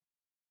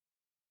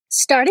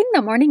Starting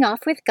the morning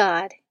off with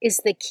God is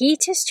the key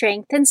to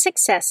strength and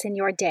success in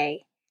your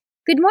day.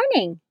 Good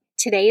morning.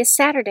 Today is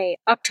Saturday,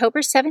 October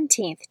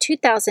 17th,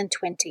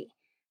 2020.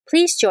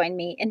 Please join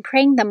me in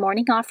praying the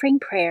morning offering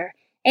prayer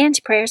and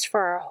prayers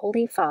for our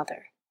Holy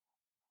Father.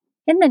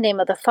 In the name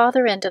of the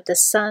Father, and of the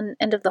Son,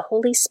 and of the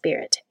Holy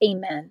Spirit.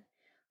 Amen.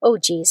 O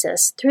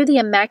Jesus, through the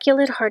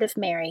Immaculate Heart of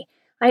Mary,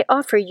 I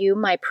offer you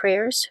my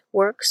prayers,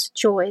 works,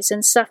 joys,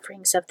 and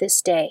sufferings of this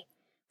day,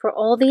 for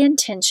all the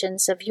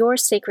intentions of your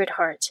Sacred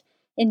Heart,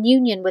 in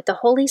union with the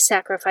holy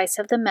sacrifice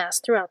of the Mass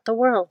throughout the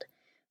world,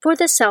 for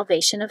the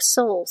salvation of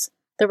souls,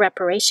 the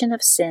reparation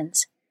of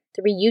sins,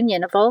 the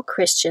reunion of all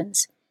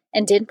Christians,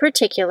 and in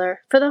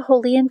particular for the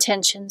holy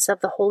intentions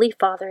of the Holy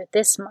Father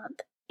this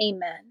month.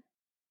 Amen.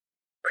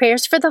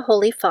 Prayers for the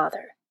Holy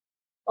Father.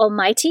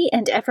 Almighty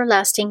and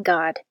everlasting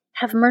God,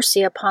 have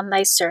mercy upon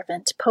thy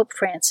servant, Pope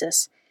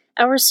Francis,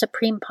 our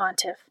Supreme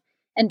Pontiff,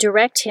 and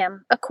direct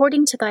him,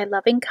 according to thy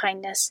loving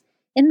kindness,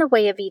 in the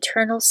way of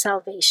eternal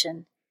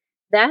salvation,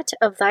 that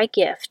of thy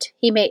gift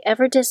he may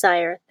ever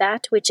desire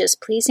that which is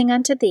pleasing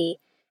unto thee,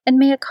 and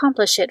may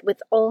accomplish it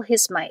with all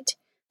his might.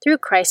 Through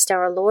Christ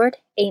our Lord.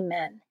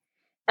 Amen.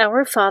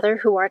 Our Father,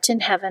 who art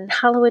in heaven,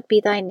 hallowed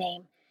be thy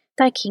name.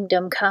 Thy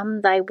kingdom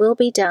come, thy will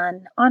be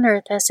done, on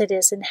earth as it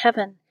is in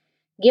heaven.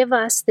 Give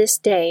us this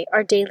day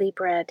our daily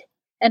bread,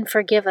 and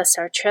forgive us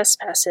our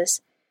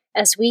trespasses,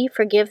 as we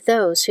forgive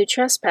those who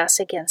trespass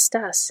against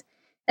us.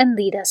 And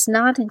lead us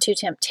not into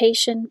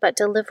temptation, but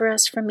deliver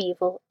us from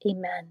evil.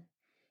 Amen.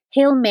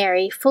 Hail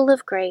Mary, full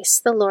of grace,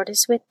 the Lord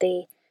is with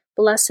thee.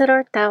 Blessed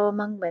art thou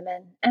among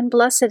women, and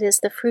blessed is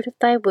the fruit of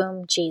thy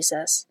womb,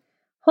 Jesus.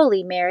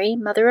 Holy Mary,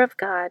 Mother of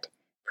God,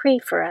 pray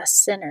for us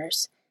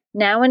sinners,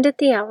 now and at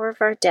the hour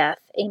of our death.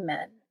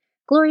 Amen.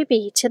 Glory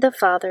be to the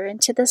Father,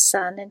 and to the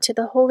Son, and to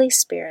the Holy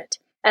Spirit,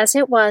 as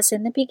it was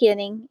in the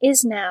beginning,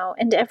 is now,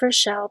 and ever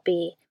shall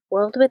be,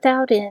 world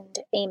without end.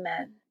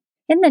 Amen.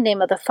 In the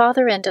name of the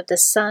Father, and of the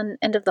Son,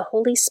 and of the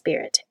Holy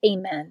Spirit.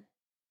 Amen.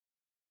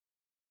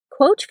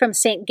 Quote from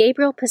St.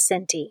 Gabriel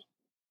Pacenti.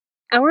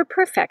 Our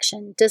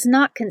perfection does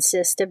not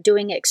consist of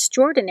doing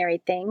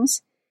extraordinary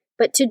things,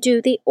 but to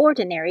do the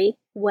ordinary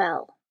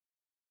well.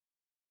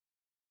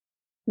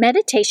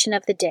 Meditation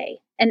of the Day,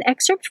 an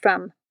excerpt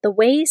from The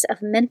Ways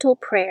of Mental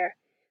Prayer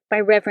by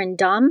Reverend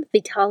Dom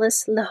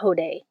Vitalis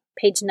Lahode,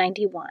 page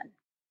 91.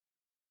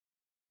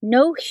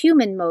 No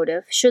human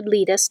motive should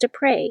lead us to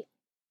pray,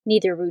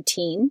 neither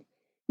routine,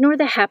 nor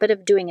the habit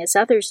of doing as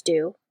others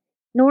do,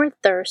 nor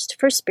thirst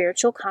for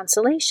spiritual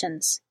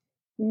consolations.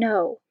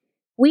 No,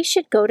 we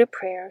should go to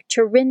prayer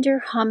to render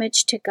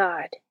homage to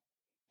God.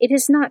 It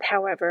is not,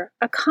 however,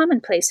 a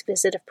commonplace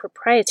visit of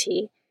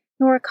propriety,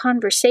 nor a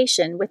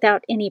conversation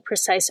without any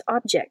precise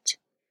object.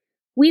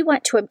 We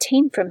want to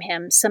obtain from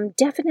him some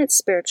definite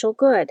spiritual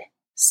good,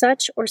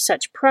 such or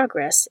such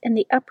progress in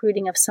the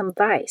uprooting of some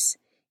vice,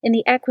 in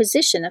the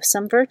acquisition of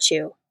some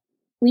virtue.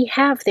 We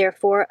have,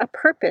 therefore, a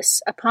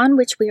purpose upon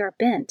which we are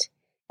bent,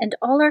 and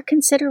all our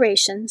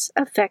considerations,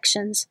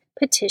 affections,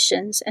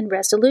 petitions, and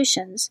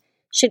resolutions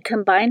should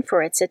combine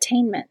for its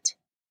attainment.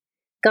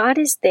 God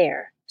is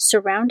there,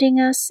 surrounding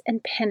us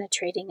and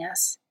penetrating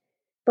us,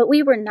 but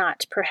we were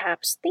not,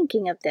 perhaps,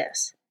 thinking of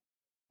this.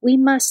 We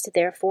must,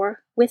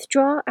 therefore,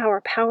 withdraw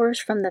our powers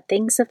from the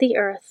things of the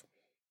earth,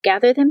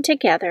 gather them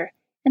together,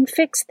 and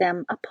fix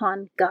them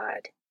upon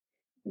God.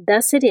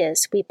 Thus it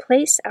is we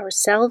place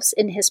ourselves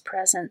in his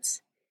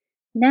presence.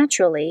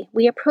 Naturally,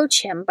 we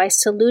approach him by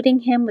saluting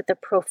him with a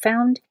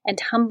profound and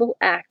humble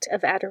act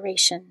of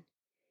adoration.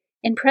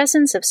 In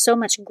presence of so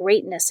much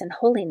greatness and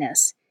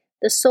holiness,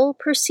 the soul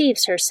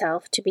perceives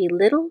herself to be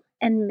little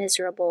and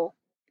miserable.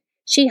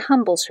 She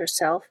humbles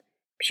herself,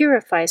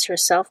 purifies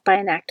herself by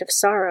an act of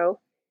sorrow,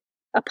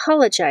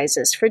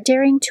 apologizes for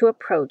daring to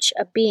approach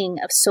a being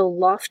of so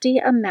lofty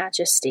a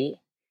majesty.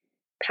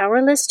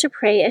 Powerless to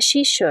pray as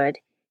she should,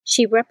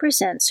 she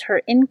represents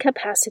her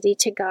incapacity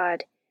to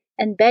God,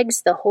 and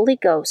begs the Holy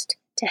Ghost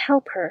to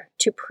help her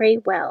to pray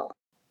well.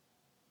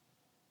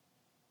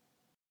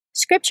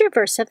 Scripture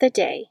verse of the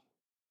day.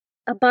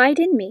 Abide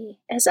in me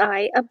as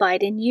I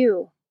abide in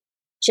you.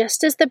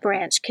 Just as the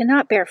branch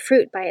cannot bear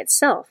fruit by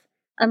itself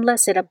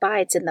unless it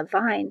abides in the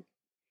vine,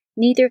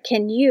 neither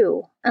can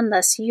you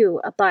unless you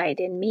abide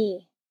in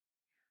me.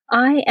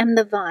 I am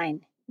the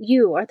vine,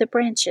 you are the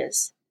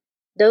branches.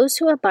 Those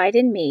who abide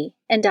in me,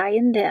 and I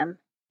in them,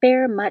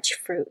 bear much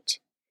fruit,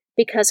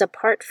 because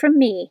apart from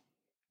me,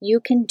 you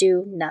can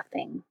do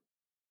nothing.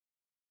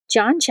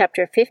 John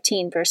chapter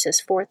 15, verses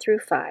 4 through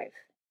 5.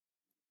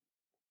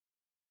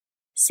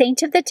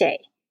 Saint of the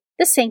Day.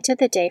 The saint of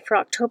the day for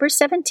October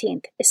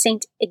 17th is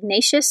Saint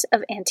Ignatius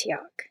of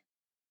Antioch.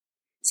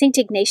 Saint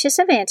Ignatius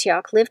of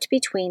Antioch lived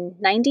between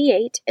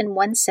 98 and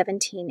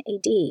 117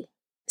 AD.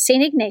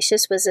 Saint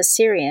Ignatius was a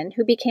Syrian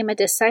who became a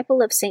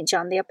disciple of Saint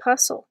John the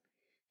Apostle.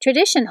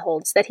 Tradition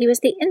holds that he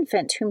was the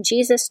infant whom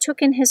Jesus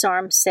took in his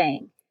arms,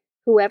 saying,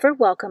 "Whoever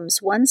welcomes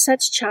one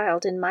such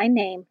child in my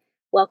name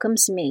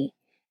welcomes me,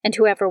 and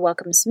whoever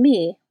welcomes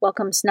me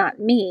welcomes not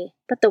me,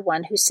 but the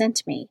one who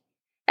sent me,"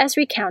 as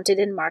recounted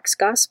in Mark's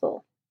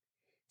Gospel.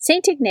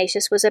 St.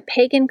 Ignatius was a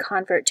pagan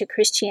convert to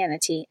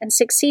Christianity and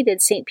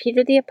succeeded St.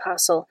 Peter the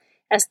Apostle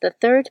as the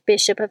third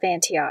bishop of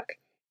Antioch,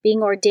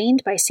 being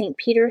ordained by St.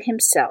 Peter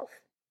himself.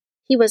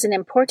 He was an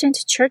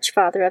important church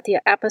father of the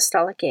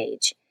apostolic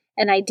age,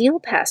 an ideal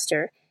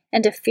pastor,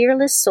 and a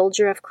fearless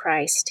soldier of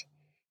Christ.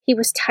 He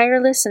was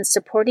tireless in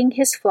supporting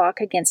his flock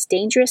against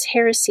dangerous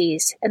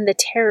heresies and the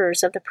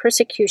terrors of the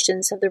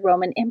persecutions of the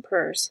Roman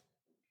emperors.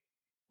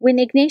 When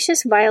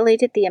Ignatius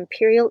violated the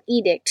imperial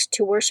edict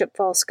to worship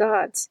false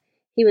gods,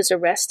 he was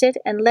arrested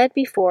and led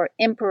before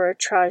Emperor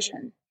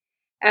Trajan.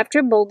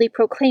 After boldly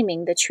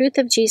proclaiming the truth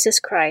of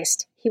Jesus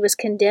Christ, he was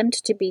condemned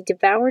to be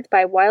devoured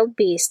by wild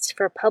beasts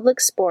for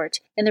public sport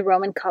in the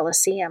Roman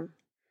Colosseum.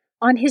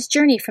 On his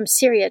journey from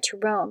Syria to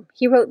Rome,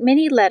 he wrote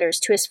many letters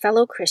to his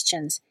fellow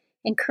Christians,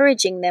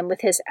 encouraging them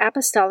with his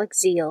apostolic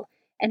zeal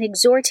and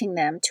exhorting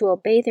them to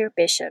obey their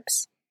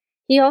bishops.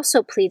 He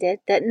also pleaded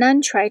that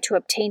none try to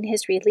obtain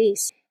his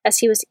release, as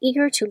he was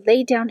eager to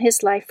lay down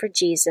his life for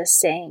Jesus,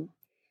 saying,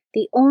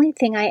 "The only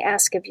thing I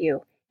ask of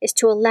you is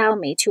to allow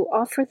me to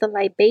offer the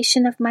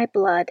libation of my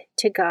blood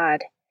to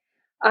God.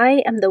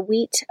 I am the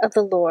wheat of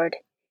the Lord.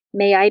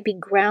 May I be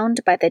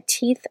ground by the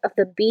teeth of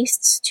the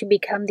beasts to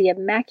become the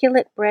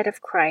immaculate bread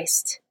of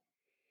Christ."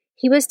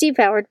 He was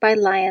devoured by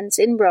lions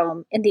in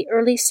Rome in the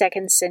early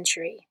 2nd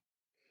century.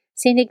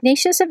 St.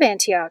 Ignatius of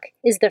Antioch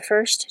is the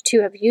first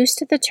to have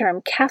used the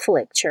term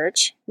Catholic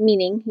Church,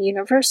 meaning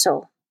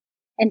universal.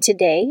 And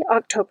today,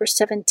 October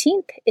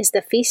 17th, is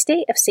the feast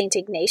day of St.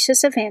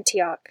 Ignatius of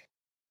Antioch.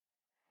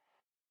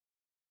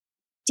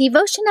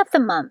 Devotion of the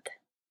Month.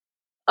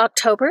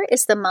 October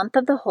is the month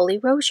of the Holy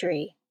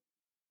Rosary.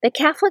 The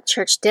Catholic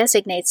Church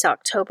designates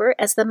October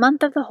as the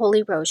month of the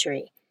Holy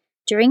Rosary.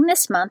 During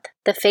this month,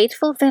 the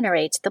faithful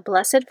venerate the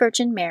Blessed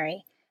Virgin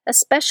Mary,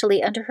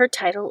 especially under her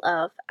title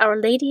of Our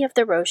Lady of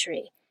the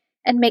Rosary,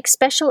 and make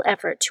special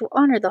effort to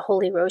honor the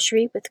Holy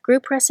Rosary with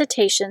group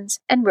recitations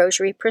and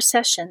rosary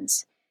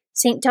processions.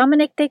 St.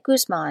 Dominic de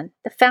Guzman,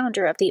 the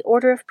founder of the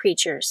Order of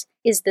Preachers,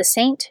 is the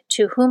saint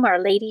to whom Our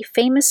Lady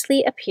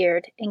famously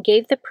appeared and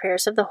gave the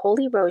prayers of the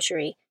Holy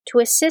Rosary to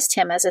assist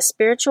him as a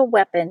spiritual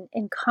weapon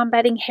in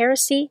combating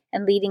heresy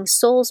and leading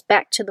souls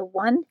back to the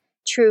one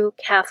true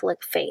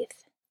Catholic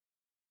faith.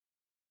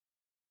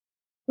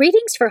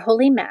 Readings for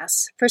Holy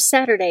Mass for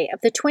Saturday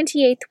of the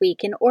 28th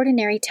week in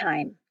Ordinary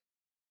Time.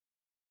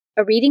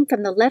 A reading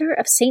from the letter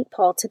of St.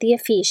 Paul to the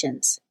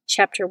Ephesians,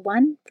 chapter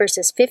 1,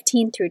 verses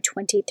 15 through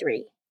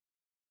 23.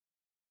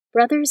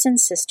 Brothers and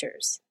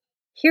sisters,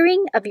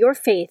 hearing of your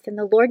faith in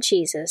the Lord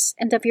Jesus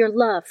and of your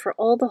love for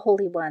all the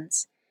holy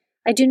ones,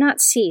 I do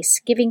not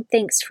cease giving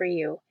thanks for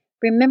you,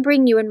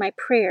 remembering you in my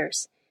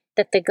prayers,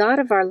 that the God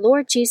of our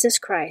Lord Jesus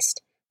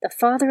Christ, the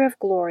Father of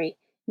glory,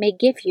 may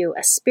give you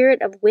a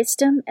spirit of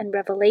wisdom and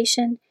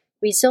revelation,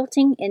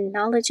 resulting in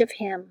knowledge of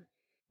him.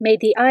 May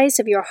the eyes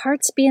of your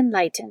hearts be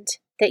enlightened,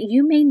 that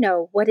you may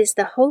know what is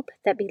the hope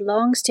that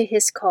belongs to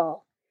his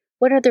call,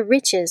 what are the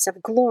riches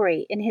of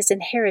glory in his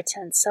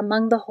inheritance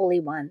among the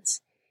holy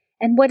ones,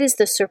 and what is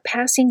the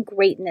surpassing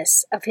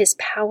greatness of his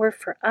power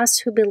for us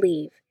who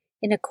believe,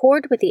 in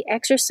accord with the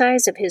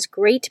exercise of his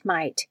great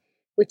might,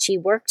 which he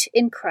worked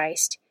in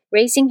Christ,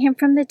 raising him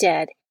from the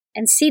dead,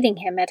 and seating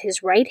him at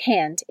his right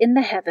hand in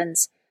the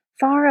heavens,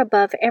 far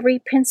above every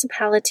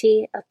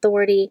principality,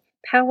 authority,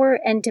 power,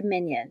 and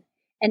dominion,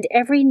 and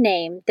every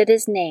name that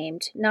is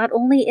named, not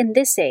only in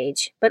this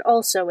age, but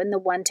also in the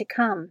one to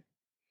come.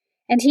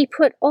 And he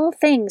put all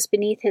things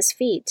beneath his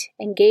feet,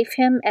 and gave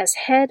him as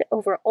head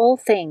over all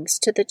things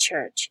to the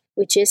church,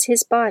 which is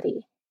his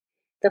body,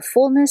 the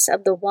fullness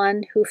of the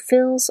one who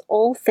fills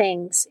all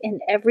things in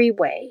every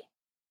way.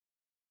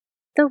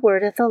 The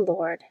word of the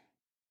Lord.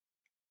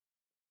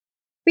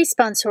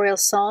 Responsorial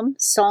Psalm,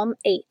 Psalm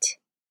 8.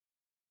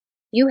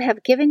 You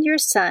have given your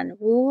Son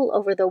rule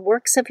over the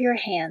works of your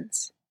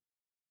hands.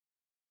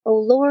 O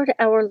Lord,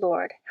 our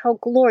Lord, how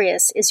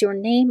glorious is your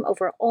name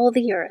over all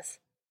the earth.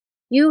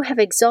 You have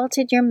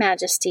exalted your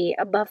majesty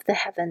above the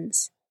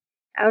heavens.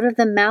 Out of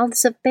the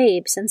mouths of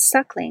babes and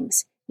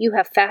sucklings you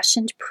have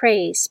fashioned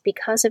praise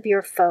because of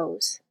your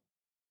foes.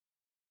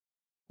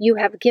 You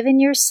have given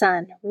your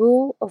Son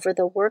rule over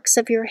the works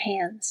of your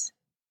hands.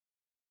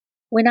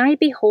 When I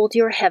behold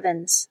your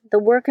heavens, the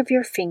work of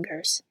your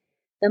fingers,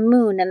 the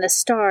moon and the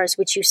stars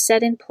which you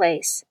set in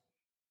place,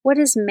 what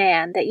is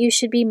man that you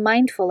should be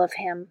mindful of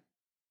him,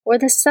 or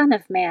the Son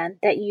of Man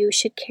that you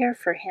should care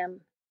for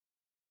him?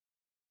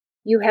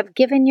 You have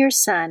given your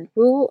Son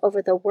rule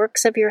over the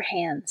works of your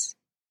hands.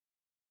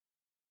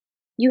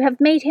 You have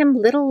made him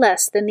little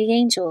less than the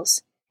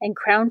angels, and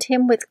crowned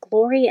him with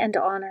glory and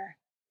honor.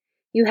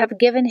 You have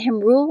given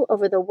him rule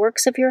over the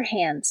works of your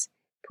hands,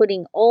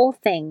 putting all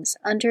things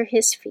under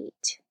his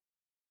feet.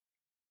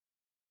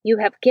 You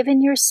have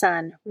given your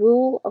Son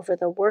rule over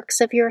the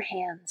works of your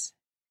hands.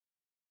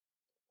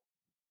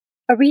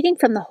 A reading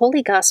from the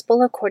Holy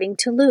Gospel according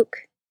to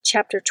Luke,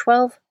 chapter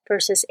 12,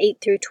 verses 8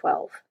 through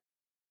 12.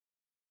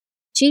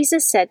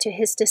 Jesus said to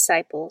his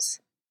disciples,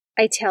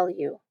 I tell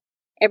you,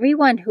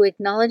 everyone who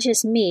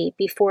acknowledges me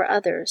before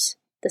others,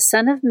 the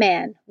Son of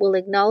Man will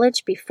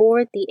acknowledge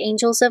before the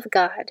angels of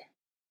God.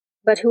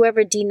 But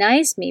whoever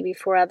denies me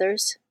before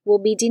others will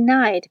be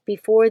denied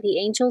before the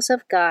angels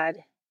of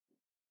God.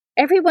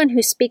 Everyone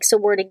who speaks a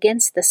word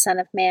against the Son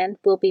of Man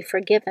will be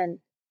forgiven,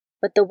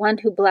 but the one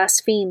who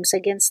blasphemes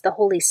against the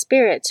Holy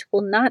Spirit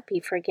will not be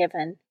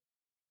forgiven.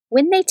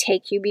 When they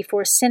take you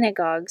before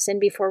synagogues and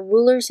before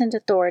rulers and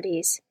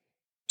authorities,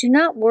 do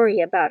not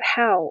worry about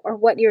how or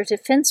what your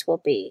defense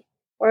will be,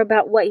 or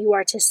about what you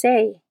are to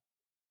say,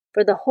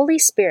 for the Holy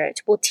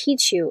Spirit will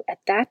teach you at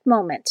that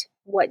moment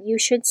what you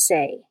should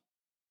say.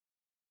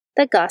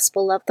 The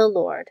Gospel of the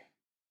Lord.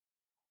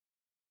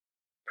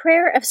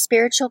 Prayer of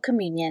Spiritual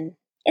Communion.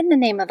 In the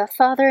name of the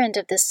Father, and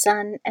of the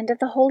Son, and of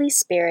the Holy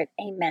Spirit.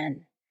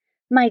 Amen.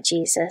 My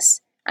Jesus,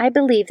 I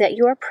believe that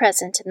you are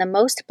present in the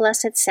most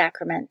blessed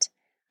sacrament.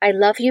 I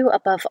love you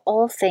above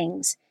all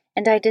things,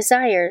 and I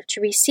desire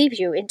to receive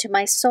you into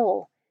my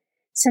soul.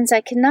 Since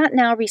I cannot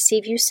now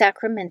receive you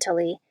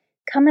sacramentally,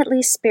 come at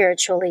least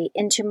spiritually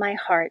into my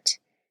heart.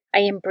 I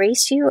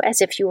embrace you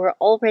as if you were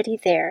already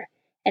there,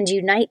 and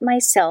unite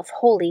myself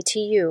wholly to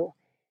you.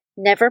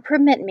 Never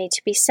permit me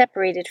to be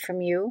separated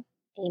from you.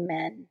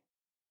 Amen.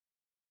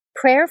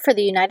 Prayer for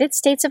the United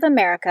States of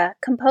America,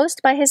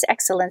 composed by His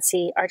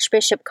Excellency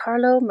Archbishop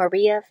Carlo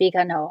Maria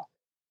Vigano.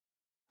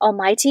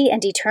 Almighty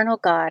and eternal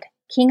God,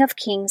 King of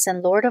kings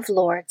and Lord of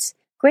lords,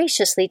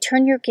 graciously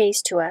turn your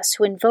gaze to us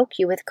who invoke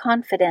you with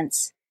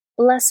confidence.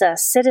 Bless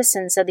us,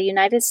 citizens of the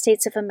United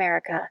States of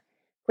America.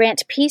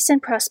 Grant peace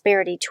and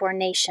prosperity to our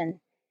nation.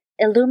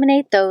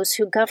 Illuminate those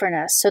who govern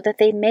us so that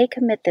they may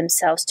commit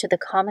themselves to the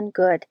common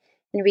good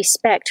in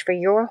respect for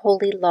your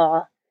holy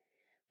law.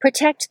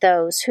 Protect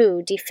those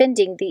who,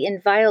 defending the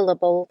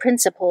inviolable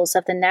principles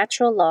of the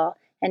natural law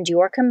and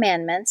your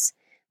commandments,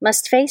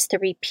 must face the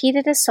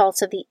repeated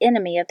assaults of the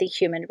enemy of the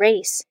human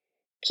race.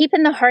 Keep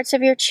in the hearts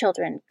of your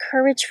children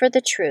courage for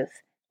the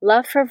truth,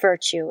 love for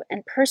virtue,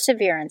 and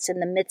perseverance in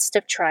the midst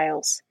of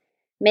trials.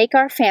 Make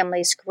our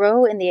families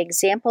grow in the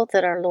example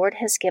that our Lord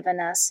has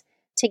given us,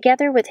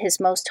 together with His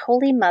most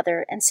holy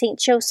Mother and Saint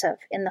Joseph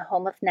in the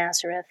home of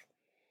Nazareth.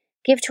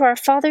 Give to our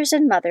fathers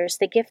and mothers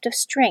the gift of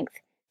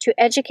strength to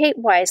educate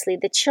wisely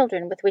the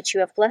children with which you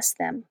have blessed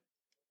them.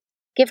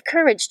 Give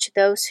courage to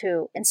those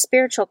who, in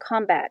spiritual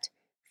combat,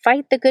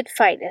 fight the good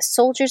fight as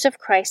soldiers of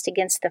Christ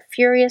against the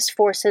furious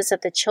forces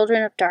of the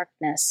children of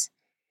darkness.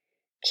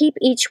 Keep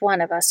each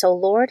one of us, O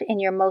Lord, in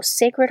your most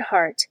sacred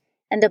heart,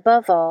 and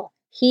above all,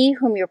 he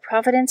whom your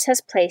providence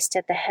has placed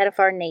at the head of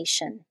our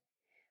nation.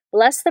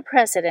 Bless the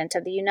President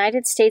of the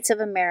United States of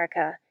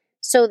America,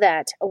 so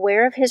that,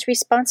 aware of his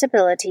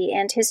responsibility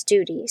and his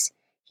duties,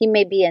 he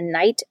may be a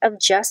knight of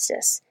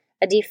justice,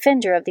 a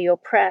defender of the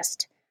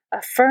oppressed,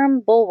 a firm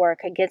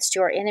bulwark against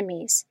your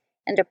enemies,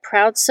 and a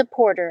proud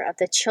supporter of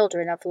the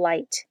children of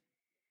light.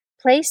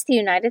 Place the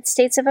United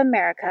States of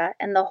America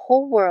and the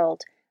whole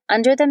world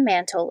under the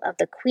mantle of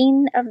the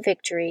Queen of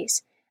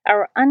Victories,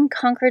 our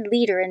unconquered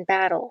leader in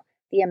battle,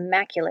 the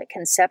Immaculate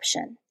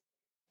Conception.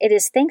 It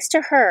is thanks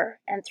to her,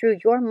 and through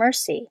your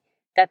mercy,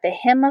 that the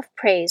hymn of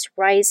praise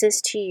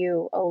rises to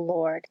you, O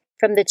Lord,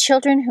 from the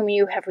children whom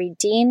you have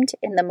redeemed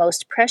in the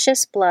most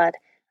precious blood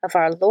of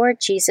our Lord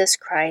Jesus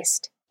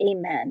Christ.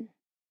 Amen.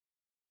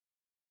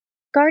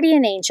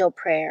 Guardian Angel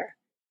Prayer.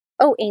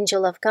 O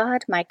angel of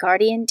God, my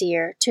guardian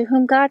dear, to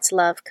whom God's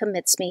love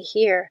commits me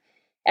here,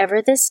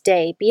 ever this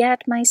day be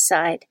at my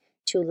side,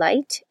 to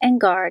light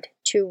and guard,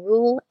 to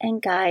rule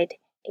and guide.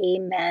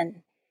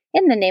 Amen.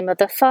 In the name of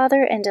the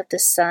Father, and of the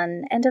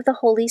Son, and of the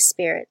Holy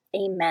Spirit.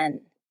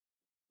 Amen.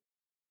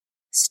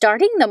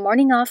 Starting the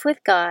morning off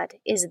with God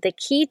is the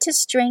key to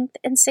strength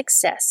and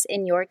success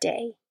in your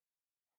day.